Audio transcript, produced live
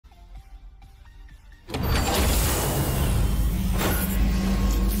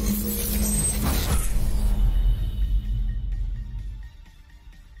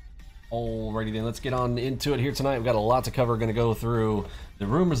Alrighty then, let's get on into it here tonight. We've got a lot to cover. Going to go through the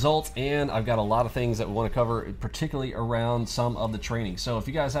room results, and I've got a lot of things that we want to cover, particularly around some of the training. So if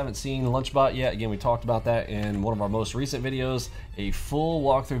you guys haven't seen Lunchbot yet, again, we talked about that in one of our most recent videos. A full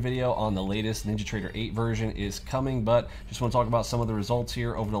walkthrough video on the latest NinjaTrader 8 version is coming, but just want to talk about some of the results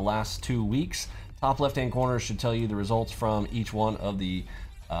here over the last 2 weeks. Top left-hand corner should tell you the results from each one of the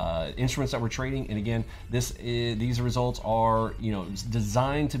instruments that we're trading. And again, these results are,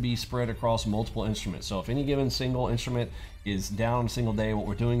 designed to be spread across multiple instruments. So if any given single instrument is down a single day, what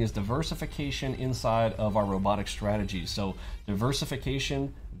we're doing is diversification inside of our robotic strategies. So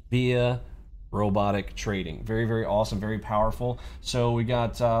diversification via robotic trading. Very, very awesome, very powerful. So we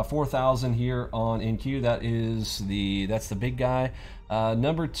got 4,000 here on NQ. That's the big guy.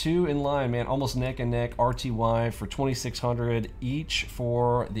 Number 2 in line, man, almost neck and neck. RTY for 2,600 each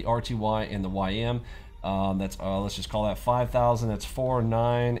for the RTY and the YM. That's let's just call that 5,000. That's 4,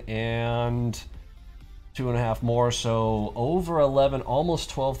 9, and 2.5 more. So over 11, almost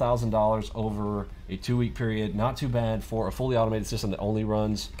 $12,000 over a 2-week period. Not too bad for a fully automated system that only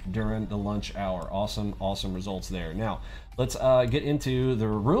runs during the lunch hour. Awesome, awesome results there. Now let's get into the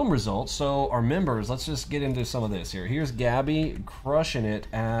room results. So our members, let's just get into some of this here. Here's Gabby crushing it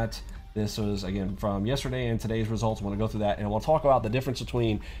at, this was again from yesterday and today's results. I want to go through that, and we'll talk about the difference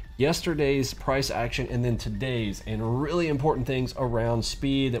between yesterday's price action and then today's, and really important things around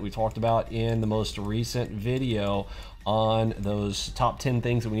speed that we talked about in the most recent video on those top 10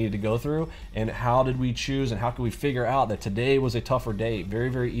 things that we needed to go through, and how did we choose and how can we figure out that today was a tougher day. Very,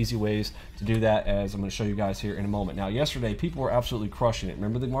 very easy ways to do that, as I'm going to show you guys here in a moment. Now yesterday people were absolutely crushing it.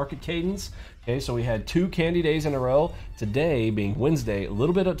 Remember the market cadence? Okay, so we had 2 candy days in a row. Today being Wednesday, a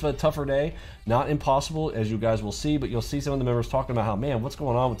little bit of a tougher day. Not impossible, as you guys will see, but you'll see some of the members talking about how, man, what's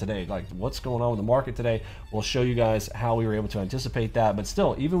going on with today? Like, what's going on with the market today? We'll show you guys how we were able to anticipate that. But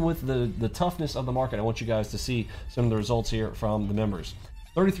still, even with the toughness of the market, I want you guys to see some of the results here from the members.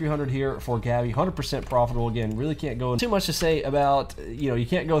 3,300 here for Gabby, 100% profitable. Again, really can't go too much to say about, you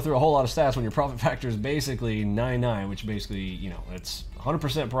can't go through a whole lot of stats when your profit factor is basically 99, which basically, it's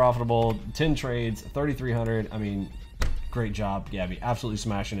 100% profitable, 10 trades, 3,300. I mean, great job, Gabby, absolutely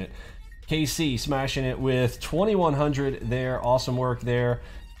smashing it. KC smashing it with 2,100 there, awesome work there.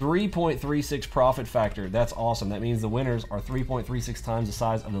 3.36 profit factor, that's awesome. That means the winners are 3.36 times the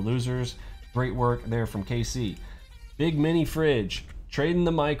size of the losers. Great work there from KC. Big Mini Fridge, trading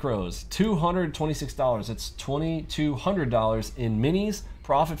the micros, $226. That's $2,200 in minis.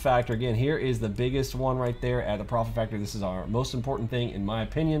 Profit factor, again, here is the biggest one right there at the profit factor. This is our most important thing, in my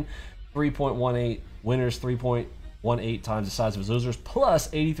opinion. 3.18 winners, 3.18 times the size of his losers, plus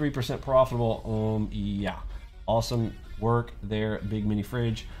 83% profitable. Yeah, awesome work there, Big Mini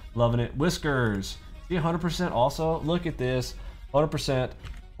Fridge. Loving it. Whiskers, see, 100% also. Look at this, 100%,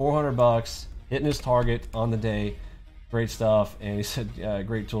 400 bucks, hitting his target on the day. Great stuff. And he said,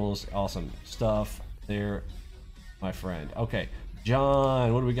 great tools, awesome stuff there, my friend. Okay,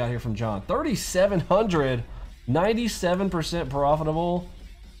 John, what do we got here from John? 3,700, 97% profitable.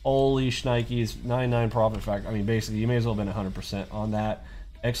 Holy shnikes, 99 profit factor. I mean, basically, you may as well have been 100% on that.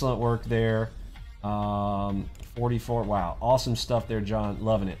 Excellent work there. 44, wow, awesome stuff there, John.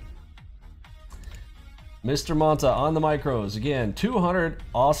 Loving it. Mr. Monta on the micros, again, 200,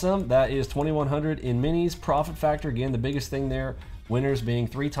 awesome. That is 2,100 in minis. Profit factor, again, the biggest thing there. Winners being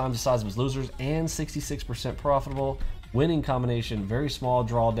 3 times the size of his losers and 66% profitable. Winning combination, very small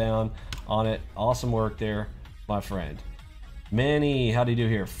drawdown on it. Awesome work there, my friend. Manny, how do you do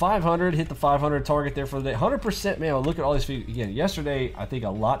here? 500, hit the 500 target there for the day. 100%, man, look at all these figures. Again, yesterday, I think a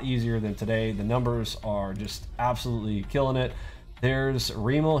lot easier than today. The numbers are just absolutely killing it. There's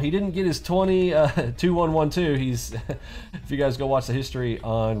Remel. He didn't get his 2112. He's, if you guys go watch the history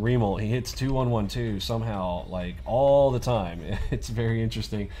on Remel, he hits 2112 somehow, like all the time. It's very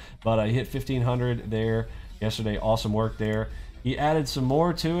interesting. But he hit 1,500 there yesterday. Awesome work there. He added some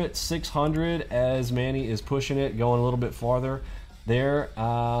more to it, 600, as Manny is pushing it, going a little bit farther there.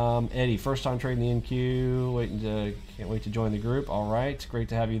 Eddie, first time trading the NQ, can't wait to join the group. All right, great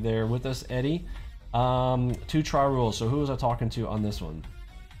to have you there with us, Eddie. 2 try rules. So who was I talking to on this one?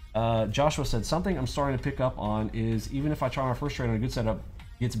 Joshua said, something I'm starting to pick up on is even if I try my first trade on a good setup,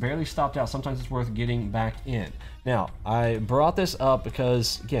 it's barely stopped out. Sometimes it's worth getting back in. Now, I brought this up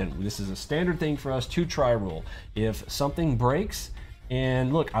because, again, this is a standard thing for us, 2 try rule. If something breaks,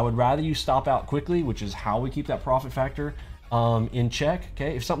 and look, I would rather you stop out quickly, which is how we keep that profit factor in check.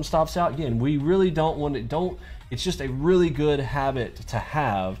 Okay, if something stops out, again, we really don't want to, it's just a really good habit to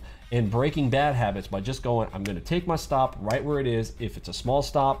have in breaking bad habits by just going, I'm going to take my stop right where it is. If it's a small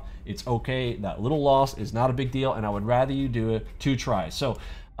stop, it's okay. That little loss is not a big deal, and I would rather you do it 2 tries. So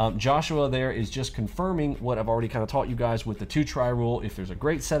Joshua there is just confirming what I've already kind of taught you guys with the 2-try rule. If there's a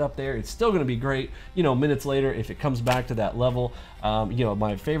great setup there, it's still going to be great, you know, minutes later if it comes back to that level. You know,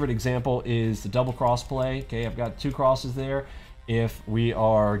 my favorite example is the double cross play. Okay, I've got 2 crosses there. If we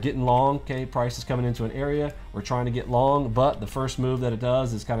are getting long, okay, price is coming into an area, we're trying to get long, but the first move that it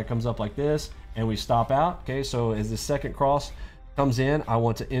does is kind of comes up like this, and we stop out. Okay, so as the second cross comes in, I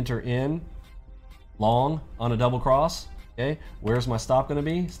want to enter in long on a double cross. Okay, where's my stop going to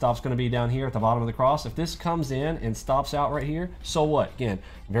be? Stop's going to be down here at the bottom of the cross. If this comes in and stops out right here, so what? Again,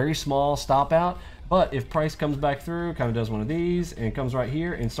 very small stop out. But if price comes back through, kind of does one of these, and comes right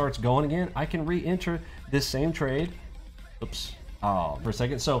here and starts going again, I can re-enter this same trade. Oops. Oh, for a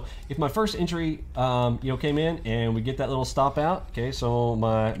second. So if my first entry, you know, came in and we get that little stop out, okay, so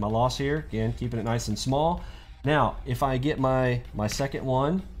my loss here, again, keeping it nice and small. Now, if I get my second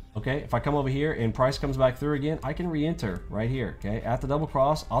one, okay, if I come over here and price comes back through again, I can re-enter right here, okay, at the double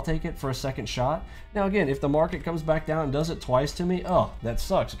cross. I'll take it for a second shot. Now again, if the market comes back down and does it twice to me, oh, that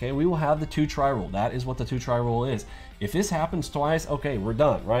sucks, okay? We will have the 2-try rule. That is what the 2-try rule is. If this happens twice, okay, we're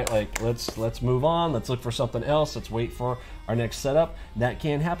done, right? Like, let's move on. Let's look for something else. Let's wait for our next setup. That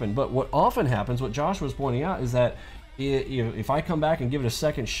can happen. But what often happens, what Josh was pointing out, is that if I come back and give it a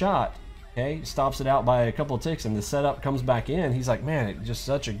second shot, okay, stops it out by a couple of ticks and the setup comes back in, he's like, man, it's just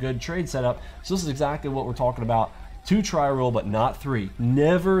such a good trade setup. So this is exactly what we're talking about. 2-try rule, but not 3.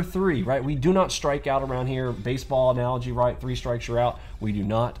 Never 3, right? We do not strike out around here. Baseball analogy, right? 3 strikes, you're out. We do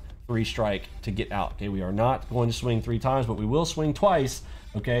not 3-strike to get out. Okay, we are not going to swing 3 times, but we will swing twice.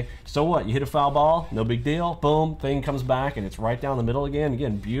 Okay, so what? You hit a foul ball, no big deal. Boom, thing comes back and it's right down the middle again.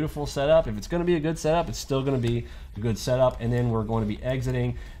 Again, beautiful setup. If it's going to be a good setup, it's still going to be a good setup. And then we're going to be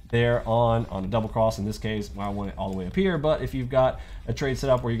exiting there on a double cross. In this case, I want it all the way up here. But if you've got a trade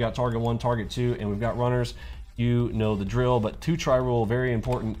setup where you got target 1, target 2, and we've got runners, you know the drill. But 2-try rule, very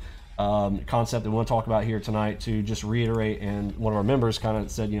important concept that we want to talk about here tonight, to just reiterate. And one of our members kind of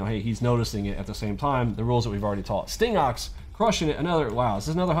said, you know, hey, he's noticing it at the same time, the rules that we've already taught. Stingox crushing it. Another, wow, is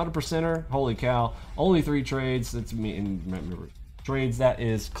this another 100%er? Holy cow. Only 3 trades. That's me. And remember, trades, that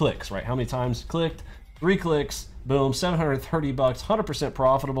is clicks, right? How many times clicked? 3 clicks. Boom, 730 bucks, 100%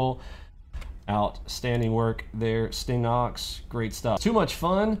 profitable. Outstanding work there, Stingox. Great stuff. Too much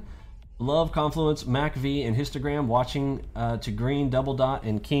fun. Love Confluence, MacV, and histogram. Watching to green, double dot,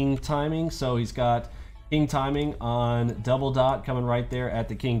 and king timing. So he's got king timing on double dot coming right there at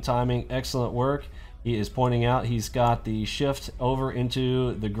the king timing. Excellent work. He is pointing out he's got the shift over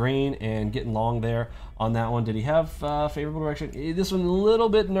into the green and getting long there on that one. Did he have favorable direction? This one a little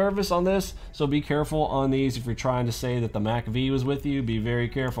bit nervous on this, so be careful on these. If you're trying to say that the MacV was with you, be very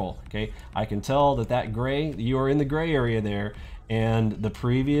careful, okay? I can tell that gray, you are in the gray area there, and the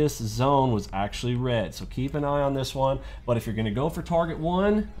previous zone was actually red. So keep an eye on this one. But if you're gonna go for target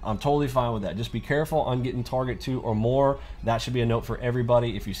 1, I'm totally fine with that. Just be careful on getting target 2 or more. That should be a note for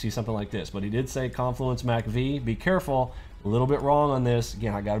everybody if you see something like this. But he did say Confluence MacV, be careful. A little bit wrong on this.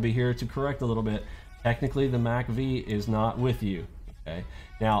 Again, I gotta be here to correct a little bit. Technically, the MacV is not with you, okay?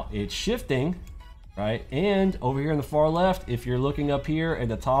 Now, it's shifting, right? And over here in the far left, if you're looking up here at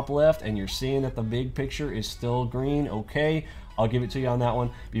the top left and you're seeing that the big picture is still green, okay, I'll give it to you on that one.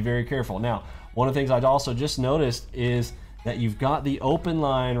 Be very careful. Now, one of the things I'd also just noticed is that you've got the open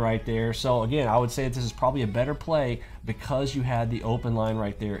line right there. So again, I would say that this is probably a better play because you had the open line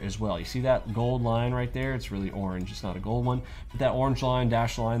right there as well. You see that gold line right there? It's really orange. It's not a gold one. But that orange line,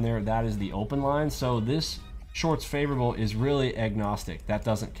 dashed line there, that is the open line. So this shorts favorable is really agnostic. That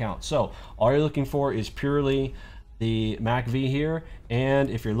doesn't count. So all you're looking for is purely the MacV here.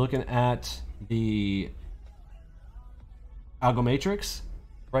 And if you're looking at the algo matrix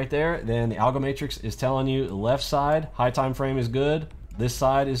right there, then the algo matrix is telling you the left side high time frame is good, this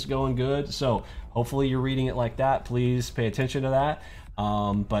side is going good. So hopefully you're reading it like that. Please pay attention to that.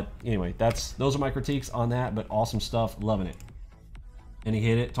 But anyway, those are my critiques on that, but awesome stuff, loving it. And he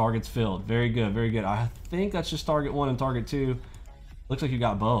hit it, targets filled. Very good, very good. I think that's just target 1 and target 2. Looks like you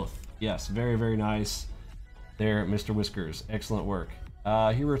got both. Yes, very, very nice there, Mr. Whiskers. Excellent work.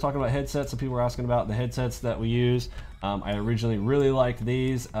 Here we were talking about headsets. Some people were asking about the headsets that we use. I originally really liked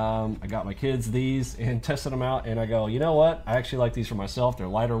these. I got my kids these and tested them out, and I go, you know what? I actually like these for myself. They're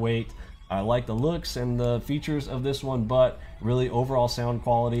lighter weight. I like the looks and the features of this one, but really overall sound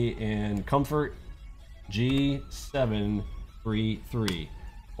quality and comfort, G733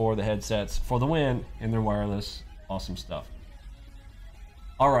 for the headsets for the win, and they're wireless. Awesome stuff.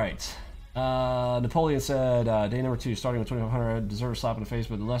 All right. Napoleon said, day number 2, starting with 2500, deserve a slap in the face,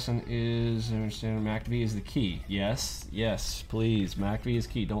 but the lesson is understanding MacV is the key. Yes, yes, please. MacV is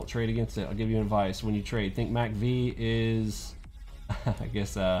key. Don't trade against it. I'll give you advice when you trade. Think MacV is I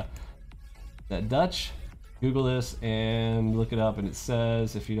guess that Dutch. Google this and look it up, and it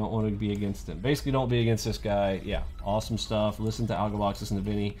says if you don't want to be against him, basically don't be against this guy. Yeah, awesome stuff. Listen to ALGOBOX, listen to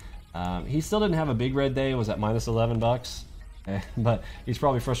Vinny. He still didn't have a big red day. It was at minus 11 bucks, but he's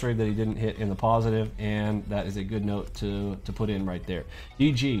probably frustrated that he didn't hit in the positive, and that is a good note to put in right there.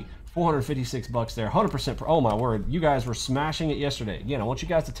 DG, 456 bucks there, 100%. Oh my word, you guys were smashing it yesterday. Again, I want you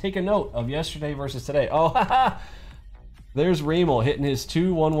guys to take a note of yesterday versus today. Oh, haha. There's Remel hitting his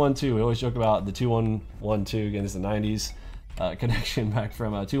 2112. We always joke about the 2112. Again, it's the 90s connection back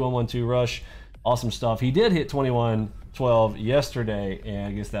from 2112 Rush. Awesome stuff. He did hit 2112 yesterday, and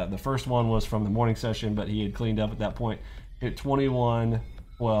I guess that the first one was from the morning session, but he had cleaned up at that point. Hit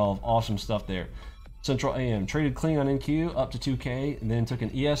 2112. Awesome stuff there. Central AM traded clean on NQ up to 2K, and then took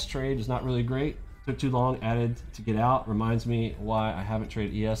an ES trade. Was not really great. Took too long. Added to get out. Reminds me why I haven't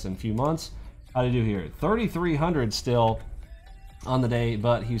traded ES in a few months. How to do here? 3,300 still on the day,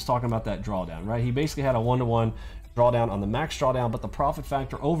 but he was talking about that drawdown, right? He basically had a 1-to-1 drawdown on the max drawdown, but the profit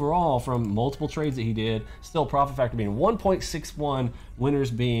factor overall from multiple trades that he did, still profit factor being 1.61,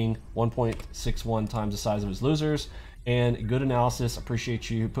 winners being 1.61 times the size of his losers. And good analysis. Appreciate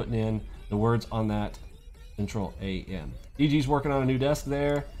you putting in the words on that. Central AM. DG's working on a new desk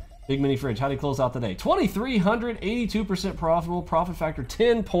there. Big Mini Fridge. How did he close out the day? 2,300, 82% profitable. Profit factor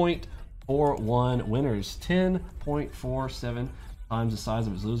 10.41. Winners 10.47 times the size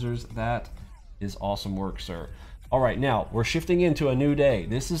of his losers. That is awesome work, sir. All right, now we're shifting into a new day.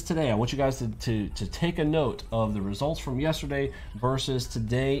 This is today. I want you guys to take a note of the results from yesterday versus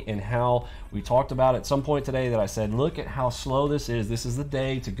today, and how we talked about at some point today that I said, look at how slow this is. This is the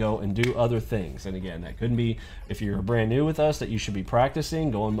day to go and do other things. And again, that couldn't be, if you're brand new with us, that you should be practicing,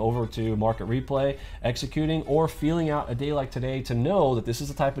 going over to market replay, executing, or feeling out a day like today to know that this is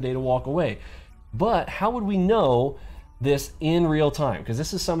the type of day to walk away. But how would we know this in real time? Because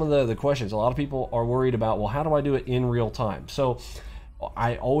this is some of the questions. A lot of people are worried about, well, how do I do it in real time? So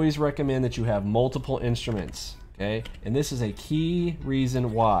I always recommend that you have multiple instruments, okay? And this is a key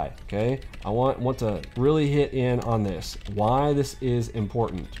reason why, okay? I want to really hit in on this, why this is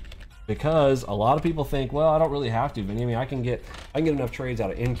important. Because a lot of people think, well, I don't really have to, but I mean, I can get enough trades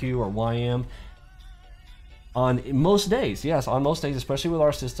out of NQ or YM. On most days, yes, on most days, especially with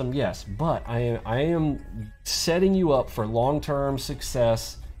our system, yes. But I am setting you up for long-term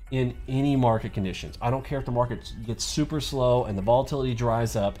success in any market conditions. I don't care if the market gets super slow and the volatility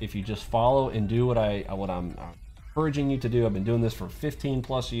dries up. If you just follow and do what I'm encouraging you to do. I've been doing this for 15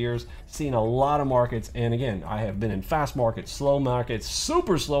 plus years, seen a lot of markets, and again, I have been in fast markets, slow markets,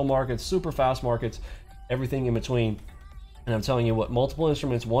 super slow markets, super fast markets, everything in between. And I'm telling you what, multiple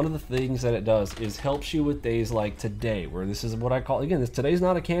instruments, one of the things that it does is helps you with days like today, where this is what I call, again, today's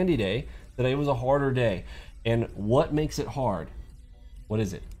not a candy day. Today was a harder day. And what makes it hard? What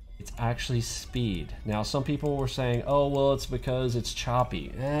is it? It's actually speed. Now, some people were saying, oh, well, it's because it's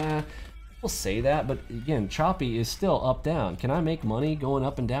choppy. We'll say that, but again, choppy is still up, down. Can I make money going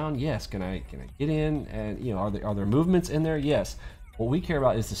up and down? Yes. Can I get in? And you know, are there movements in there? Yes. What we care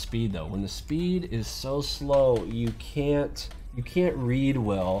about is the speed, though. When the speed is so slow, you can't read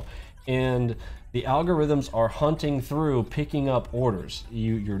well, and the algorithms are hunting through, picking up orders.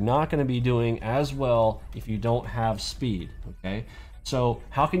 You're not going to be doing as well if you don't have speed. Okay, so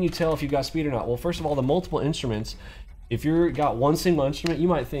how can you tell if you got speed or not? Well, first of all, the multiple instruments. If you've got one single instrument, you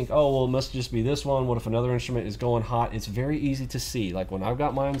might think, oh, well, it must just be this one. What if another instrument is going hot? It's very easy to see. Like when I've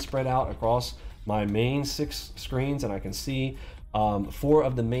got mine spread out across my main 6 screens, and I can see 4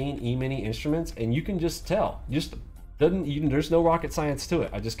 of the main Emini instruments, and you can just tell. There's no rocket science to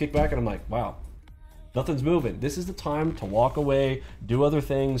it. I just kick back and I'm like, wow, nothing's moving. This is the time to walk away, do other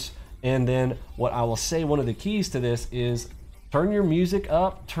things. And then what I will say, one of the keys to this is turn your music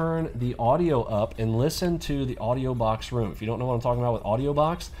up, turn the audio up, and listen to the ALGOBOX room. If you don't know what I'm talking about with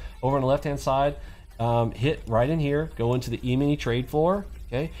ALGOBOX, over on the left hand side, hit right in here, go into the Emini trade floor.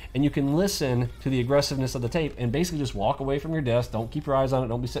 Okay, and you can listen to the aggressiveness of the tape and basically just walk away from your desk. Don't keep your eyes on it.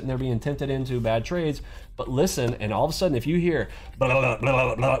 Don't be sitting there being tempted into bad trades, but listen. And all of a sudden, if you hear blah, blah, blah,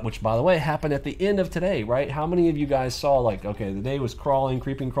 blah, blah, which by the way happened at the end of today, right? How many of you guys saw, like, okay, the day was crawling,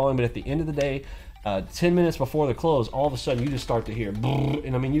 creeping, crawling, but at the end of the day, 10 minutes before the close, all of a sudden you just start to hear,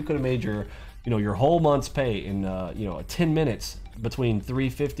 and I mean, you could have made your whole month's pay in 10 minutes between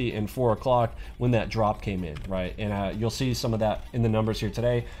 3:50 and 4 o'clock when that drop came in, right? And you'll see some of that in the numbers here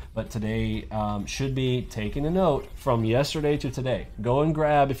today. But today should be taking a note from yesterday to today. Go and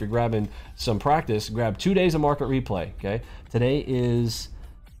grab, if you're grabbing some practice, grab 2 days of market replay. Okay, today is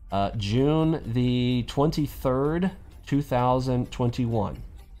June the 23rd, 2021.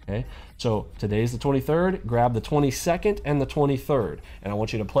 Okay, so today's the 23rd, grab the 22nd and the 23rd. And I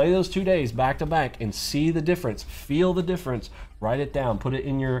want you to play those 2 days back to back and see the difference, feel the difference, write it down, put it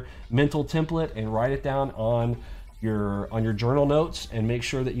in your mental template and write it down on your journal notes, and make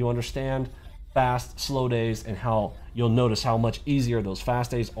sure that you understand fast, slow days and how you'll notice how much easier those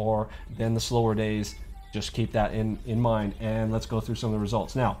fast days are than the slower days. Just keep that in mind, and let's go through some of the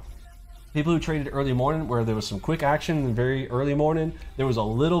results. Now, people who traded early morning, where there was some quick action in the very early morning, there was a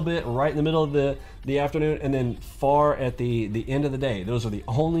little bit right in the middle of the afternoon, and then far at the end of the day. Those are the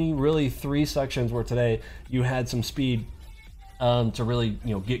only really 3 sections where today you had some speed to really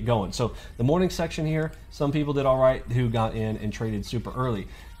get going. So the morning section here, some people did all right who got in and traded super early.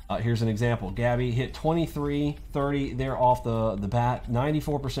 Here's an example. Gabby hit 23.30 there off the bat,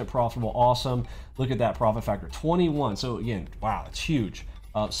 94% profitable. Awesome. Look at that profit factor, 21. So again, wow, it's huge.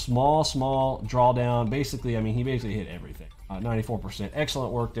 Small drawdown. Basically, I mean, he basically hit everything. 94%.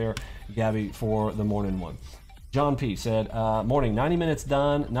 Excellent work there, Gabby, for the morning one. John P said, morning, 90 minutes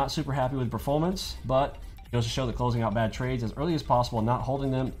done. Not super happy with performance, but goes to show that closing out bad trades as early as possible and not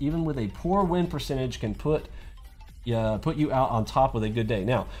holding them, even with a poor win percentage, can put you out on top with a good day.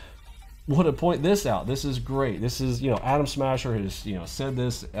 Now, want to point this out. This is great. This is, Adam Smasher has, said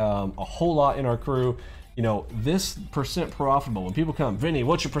this a whole lot in our crew. This percent profitable, when people come, Vinny,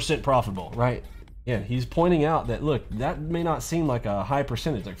 what's your percent profitable, right? Yeah, he's pointing out that, look, that may not seem like a high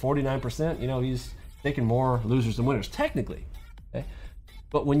percentage, like 49%, he's taking more losers than winners, technically, okay?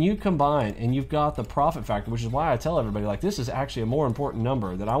 But when you combine and you've got the profit factor, which is why I tell everybody, like, this is actually a more important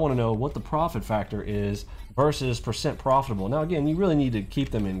number, that I want to know what the profit factor is versus percent profitable. Now, again, you really need to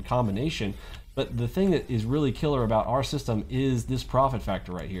keep them in combination, but the thing that is really killer about our system is this profit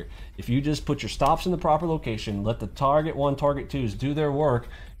factor right here. If you just put your stops in the proper location, let the target 1, target 2s do their work,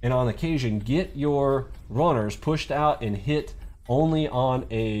 and on occasion get your runners pushed out and hit only on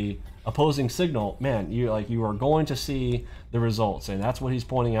a opposing signal, man, you are going to see the results. And that's what he's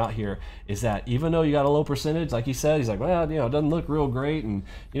pointing out here, is that even though you got a low percentage, like he said, he's like, well, it doesn't look real great, and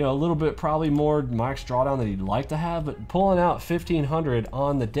a little bit probably more max drawdown than he'd like to have, but pulling out 1,500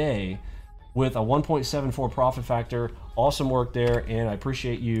 on the day with a 1.74 profit factor, awesome work there. And I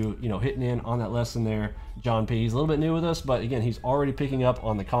appreciate you hitting in on that lesson there, John P. He's a little bit new with us, but again, he's already picking up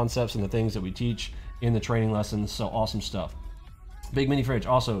on the concepts and the things that we teach in the training lessons. So awesome stuff. Big Mini Fridge,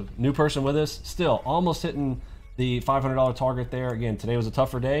 also new person with us, still almost hitting the $500 target there. Again, today was a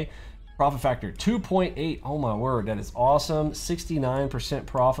tougher day. Profit factor 2.8. Oh my word, that is awesome. 69%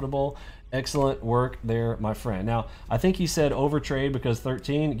 profitable. Excellent work there, my friend. Now, I think he said overtrade because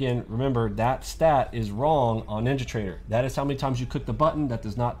 13. Again, remember, that stat is wrong on NinjaTrader. That is how many times you click the button. That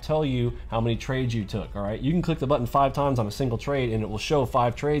does not tell you how many trades you took, all right? You can click the button 5 times on a single trade and it will show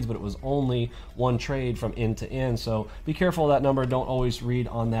 5 trades, but it was only 1 trade from end to end. So be careful of that number. Don't always read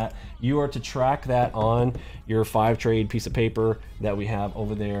on that. You are to track that on your 5 trade piece of paper that we have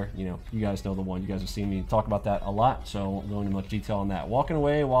over there. You guys know the one. You guys have seen me talk about that a lot, so I won't go into much detail on that. Walking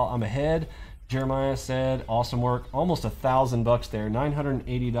away while I'm ahead. Jeremiah said, awesome work, almost $1,000 there,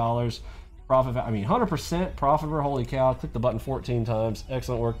 $980 profit. 100% profitable. Holy cow! Click the button 14 times.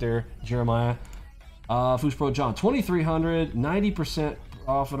 Excellent work there, Jeremiah. Foos Pro John, 2,300, 90%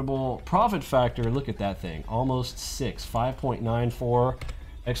 profitable. Profit factor. Look at that thing, almost 6, 5.94.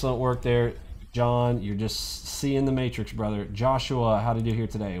 Excellent work there, John. You're just seeing the matrix, brother. Joshua, how did you do here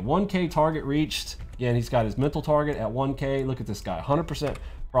today? 1K target reached. Again, he's got his mental target at 1K. Look at this guy, 100%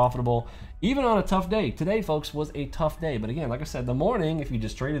 profitable, even on a tough day. Today, folks, was a tough day. But again, like I said, the morning, if you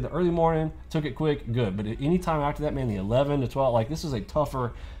just traded the early morning, took it quick, good. But any time after that, man, the 11 to 12, like, this is a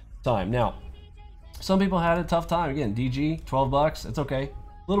tougher time. Now, some people had a tough time. Again, DG, 12 bucks. It's okay. A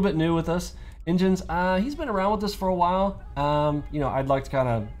little bit new with us. Engines, he's been around with us for a while. I'd like to kind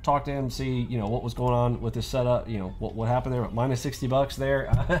of talk to him, see, what was going on with this setup, what happened there, minus 60 bucks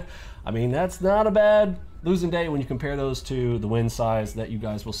there. I mean, that's not a bad losing day when you compare those to the win size that you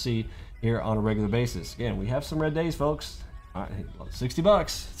guys will see here on a regular basis. Again, we have some red days, folks. All right, 60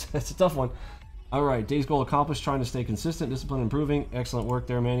 bucks. That's a tough one. All right, day's goal accomplished, trying to stay consistent, discipline, improving. Excellent work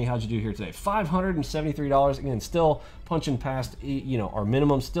there, Manny. How'd you do here today? $573. Again, still punching past, our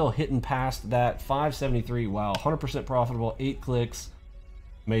minimum, still hitting past that 573. Wow, 100% profitable, 8 clicks.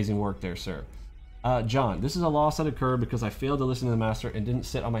 Amazing work there, sir. John, this is a loss that occurred because I failed to listen to the master and didn't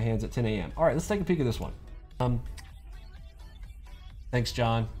sit on my hands at 10 a.m. All right, let's take a peek at this one. Thanks,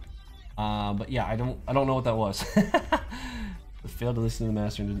 John. But yeah, I don't know what that was. I failed to listen to the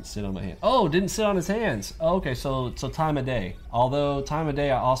master and didn't sit on my hand. Oh, didn't sit on his hands. Oh, okay, so time of day. Although time of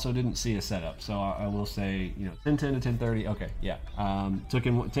day, I also didn't see a setup. So I will say, 10:10 to 10:30. Okay, yeah.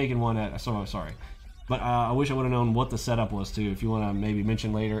 Taking one at. Sorry. But I wish I would have known what the setup was too. If you want to maybe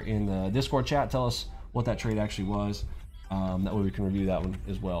mention later in the Discord chat, tell us what that trade actually was. That way we can review that one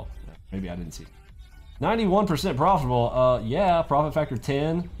as well. Maybe I didn't see. 91% profitable. Yeah, profit factor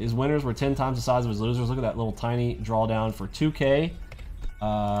 10. His winners were 10 times the size of his losers. Look at that little tiny drawdown for 2K.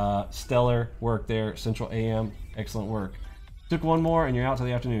 Stellar work there. Central AM, excellent work. Took one more and you're out to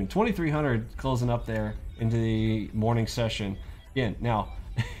the afternoon. 2,300 closing up there into the morning session. Again, now,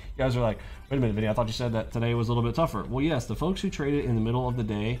 you guys are like, wait a minute, Vinny, I thought you said that today was a little bit tougher. Well, yes, the folks who traded in the middle of the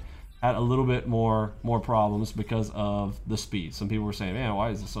day had a little bit more problems because of the speed. Some people were saying, man, why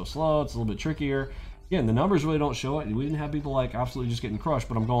is it so slow? It's a little bit trickier. Again, the numbers really don't show it. We didn't have people like absolutely just getting crushed,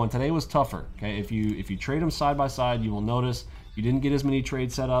 but I'm going, today was tougher. Okay, if you trade them side by side, you will notice you didn't get as many trade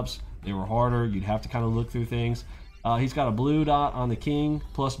setups. They were harder. You'd have to kind of look through things. He's got a blue dot on the king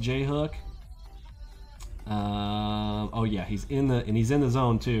plus J hook. Oh yeah, he's in the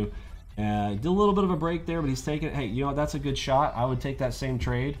zone too. Did a little bit of a break there, but he's taking it. Hey, you know what? That's a good shot. I would take that same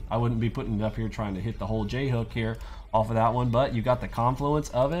trade. I wouldn't be putting it up here trying to hit the whole J hook here off of that one, but you got the confluence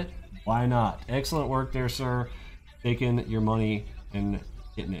of it. Why not? Excellent work there, sir. Taking your money and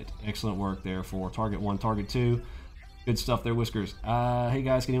hitting it. Excellent work there for target 1, target 2. Good stuff there, Whiskers. Hey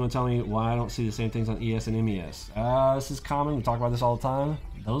guys, can anyone tell me why I don't see the same things on ES and MES? This is common. We talk about this all the time.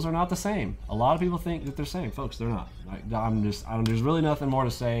 Those are not the same. A lot of people think that they're same. Folks, they're not. There's really nothing more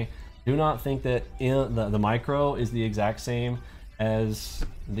to say. Do not think that the micro is the exact same as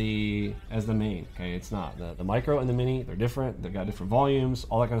the main. Okay, it's not. The micro and the mini, they're different. They've got different volumes,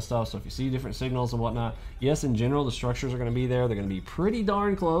 all that kind of stuff. So if you see different signals and whatnot, yes, in general, the structures are going to be there. They're going to be pretty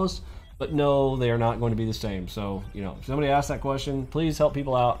darn close. But no, they are not going to be the same. So, you know, if somebody asks that question, please help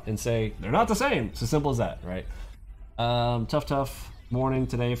people out and say, they're not the same. It's as simple as that, right? Tough morning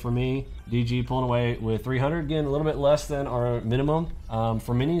today for me. DG pulling away with 300. Again, a little bit less than our minimum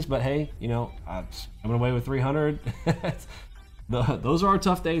for minis. But hey, you know, I'm coming away with 300. Those are our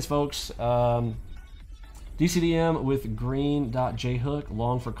tough days, folks. DCDM with green.jhook,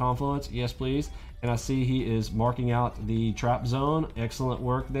 long for confluence. Yes, please. And I see he is marking out the trap zone. Excellent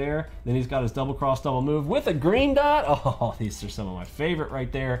work there. Then he's got his double cross, double move with a green dot. Oh, these are some of my favorite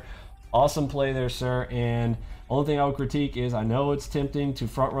right there. Awesome play there, sir. And only thing I would critique is I know it's tempting to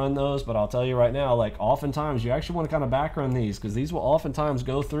front run those, but I'll tell you right now, like oftentimes you actually want to kind of back run these because these will oftentimes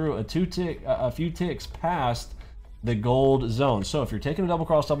go through a few ticks past the gold zone. So if you're taking a double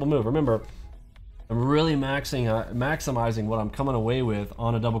cross, double move, remember, I'm really maximizing what I'm coming away with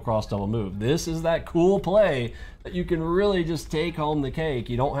on a double cross, double move. This is that cool play that you can really just take home the cake.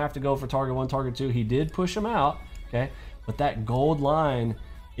 You don't have to go for target 1, target 2. He did push him out, okay? But that gold line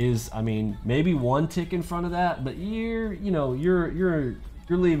is, I mean, maybe one tick in front of that, but you're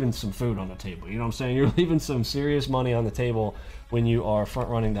leaving some food on the table. You know what I'm saying? You're leaving some serious money on the table when you are front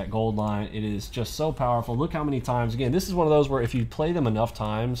running that gold line. It is just so powerful. Look how many times, again, this is one of those where if you play them enough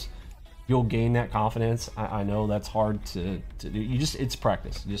times, you'll gain that confidence. I know that's hard to do. It's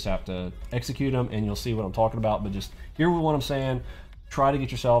practice. You just have to execute them and you'll see what I'm talking about, but just hear what I'm saying. Try to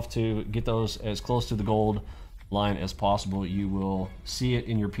get yourself to get those as close to the gold line as possible. You will see it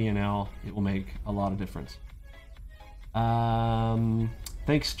in your P&L. It will make a lot of difference.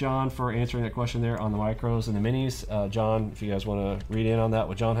 Thanks, John, for answering that question there on the micros and the minis. John, if you guys want to read in on that,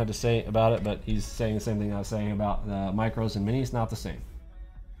 what John had to say about it, but he's saying the same thing I was saying about the micros and minis, not the same.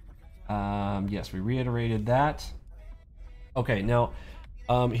 Yes, we reiterated that. Okay, now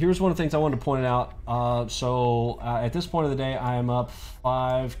here's one of the things I wanted to point out. At this point of the day, I am up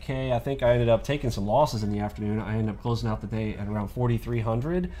 5K. I think I ended up taking some losses in the afternoon. I ended up closing out the day at around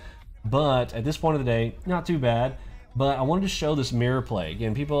 4,300. But at this point of the day, not too bad. But I wanted to show this mirror play.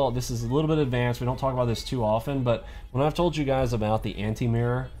 Again, people, this is a little bit advanced. We don't talk about this too often, but when I've told you guys about the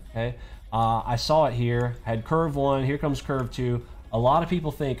anti-mirror, okay, I saw it here, had curve 1, here comes curve 2. A lot of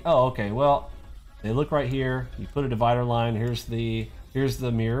people think, oh, okay, well, they look right here, you put a divider line, here's the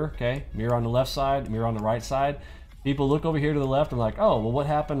mirror, okay? Mirror on the left side, mirror on the right side. People look over here to the left and like, oh, well, what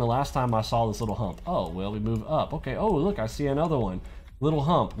happened the last time I saw this little hump? Oh, well, we move up. Okay, oh, look, I see another one. Little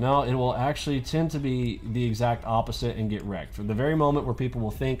hump. Now, it will actually tend to be the exact opposite and get wrecked. For the very moment where people will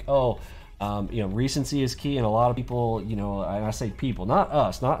think, oh, you know, recency is key, and a lot of people, you know, and I say people, not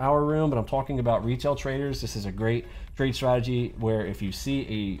us, not our room, but I'm talking about retail traders. This is a great trade strategy where if you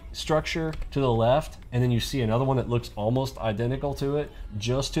see a structure to the left and then you see another one that looks almost identical to it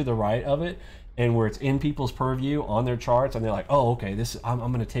just to the right of it, and where it's in people's purview on their charts, and they're like, oh, okay, I'm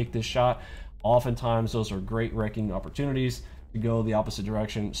going to take this shot. Oftentimes, those are great wrecking opportunities to go the opposite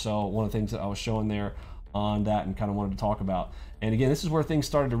direction. So one of the things that I was showing there on that and kind of wanted to talk about. And again, this is where things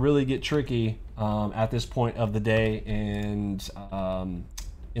started to really get tricky at this point of the day. And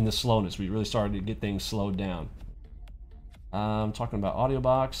in the slowness. We really started to get things slowed down. I'm talking about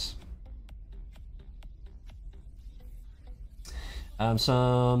ALGOBOX.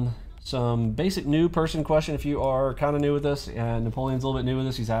 Some basic new person question. If you are kind of new with this, and Napoleon's a little bit new with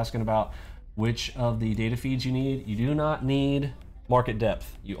this, he's asking about which of the data feeds you need. You do not need market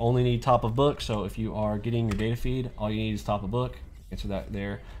depth. You only need top of book. So if you are getting your data feed, all you need is top of book. Answer that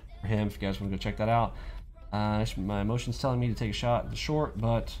there for him if you guys want to go check that out. My emotion's telling me to take a shot at the short,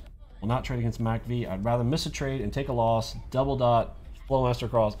 but will not trade against MACV. I'd rather miss a trade and take a loss. Double dot, Flowmaster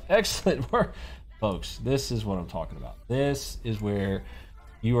cross. Excellent work. Folks, this is what I'm talking about. This is where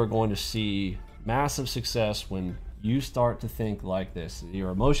you are going to see massive success when you start to think like this. Your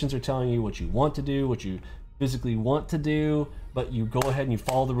emotions are telling you what you want to do, what you physically want to do, but you go ahead and you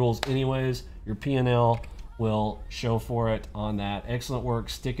follow the rules anyways. Your P&L will show for it on that. Excellent work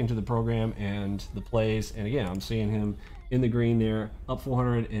sticking to the program and the plays. And again, I'm seeing him in the green there, up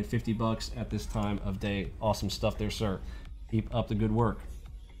 450 bucks at this time of day. Awesome stuff there, sir. Keep up the good work.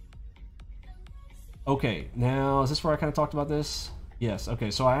 Okay, now is this where I kind of talked about this? Yes.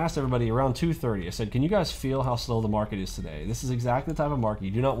 Okay, so I asked everybody around 2:30. I said, can you guys feel how slow the market is today? This is exactly the type of market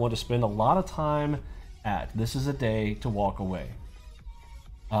you do not want to spend a lot of time at. This is a day to walk away.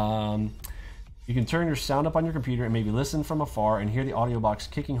 You can turn your sound up on your computer and maybe listen from afar and hear the audio box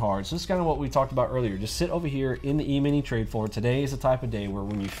kicking hard. So this is kind of what we talked about earlier. Just sit over here in the Emini trade floor. Today is the type of day where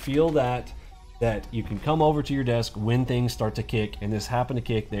when you feel that you can come over to your desk when things start to kick, and this happened to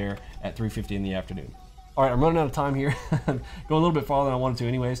kick there at 3:50 in the afternoon. All right, I'm running out of time here. Going a little bit farther than I wanted to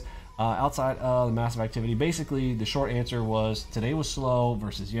anyways. Outside of the massive activity, basically the short answer was today was slow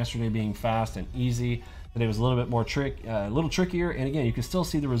versus yesterday being fast and easy. Today was a little bit more a little trickier. And again, you can still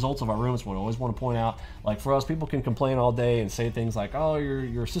see the results of our rooms. What I always want to point out, like for us, people can complain all day and say things like, "Oh,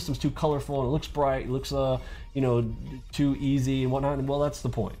 your system's too colorful and it looks bright, it looks you know, too easy and whatnot." And well, that's the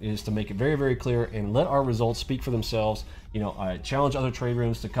point, is to make it very, very clear and let our results speak for themselves. You know, I challenge other trade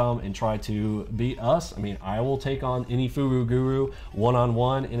rooms to come and try to beat us. I mean, I will take on any Furu Guru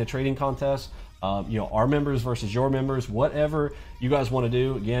one-on-one in a trading contest. You know, our members versus your members, whatever you guys want to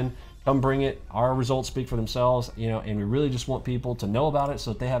do. Again, come bring it. Our results speak for themselves, you know, and we really just want people to know about it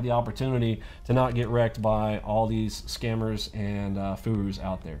so that they have the opportunity to not get wrecked by all these scammers and Furus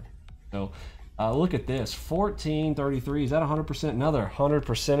out there. So look at this, 1433. Is that 100%? Another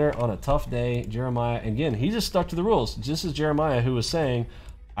 100%er on a tough day. Jeremiah, again, he just stuck to the rules. Just as Jeremiah, who was saying,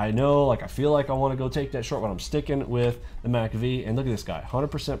 I know, like, I feel like I want to go take that short, but I'm sticking with the MACV. And look at this guy,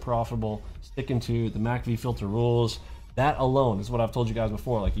 100% profitable, sticking to the MACV filter rules. That alone is what I've told you guys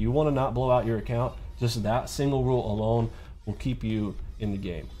before. Like, you want to not blow out your account, just that single rule alone will keep you in the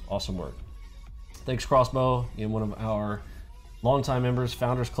game. Awesome work. Thanks, Crossbow, and one of our longtime members,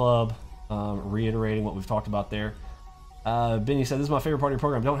 Founders Club, reiterating what we've talked about there. Benny said, this is my favorite part of your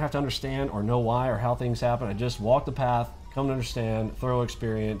program. I don't have to understand or know why or how things happen. I just walk the path, come to understand, through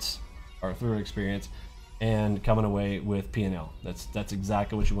experience, and coming away with P&L. That's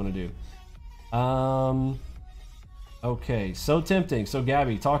exactly what you want to do. Okay, so tempting. So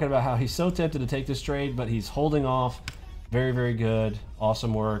Gabby talking about how he's so tempted to take this trade, but he's holding off. Very, very good.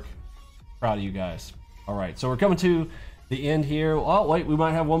 Awesome work. Proud of you guys. All right, so we're coming to the end here. Oh wait, we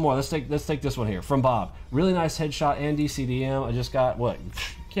might have one more. Let's take this one here from Bob. Really nice headshot and DCDM. I just got what?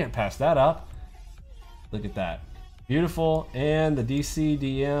 Can't pass that up. Look at that. Beautiful. And the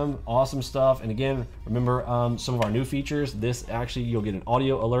DCDM, awesome stuff. And again, remember some of our new features. This actually, you'll get an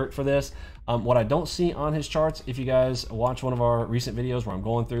audio alert for this. What I don't see on his charts, if you guys watch one of our recent videos where I'm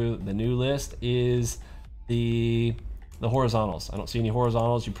going through the new list, is the horizontals. I don't see any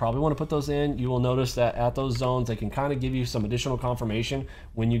horizontals. You probably want to put those in. You will notice that at those zones, they can kind of give you some additional confirmation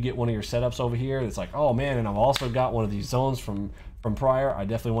when you get one of your setups over here. It's like, oh man, and I've also got one of these zones from prior. I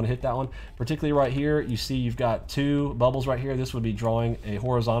definitely want to hit that one. Particularly right here, you see you've got two bubbles right here. This would be drawing a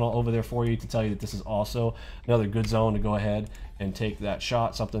horizontal over there for you to tell you that this is also another good zone to go ahead and take that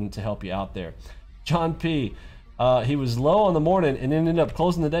shot, something to help you out there. John P. He was low on the morning and ended up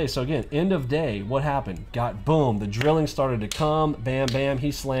closing the day. So again, end of day, what happened? Got boom, the drilling started to come, bam, bam,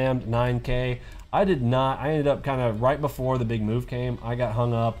 he slammed 9K. I did not. I ended up kind of right before the big move came. I got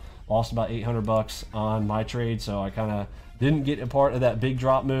hung up, lost about 800 bucks on my trade, so I kind of didn't get a part of that big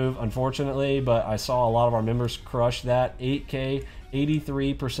drop move, unfortunately, but I saw a lot of our members crush that. 8K,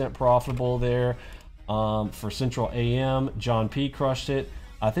 83% profitable there for Central AM. John P crushed it.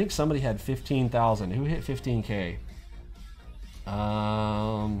 I think somebody had 15,000. Who hit 15K?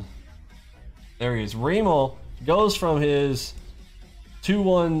 There he is. Remel goes from his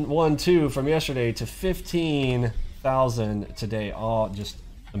 2112 from yesterday to 15,000 today. Oh, just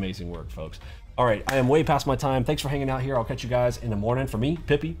amazing work, folks. All right, I am way past my time. Thanks for hanging out here. I'll catch you guys in the morning. For me,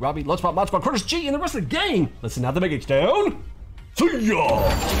 Pippi, Robbie, Lunchbot, Mod Squad, Curtis G, and the rest of the gang. Listen out the big H down. See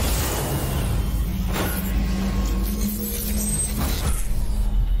ya!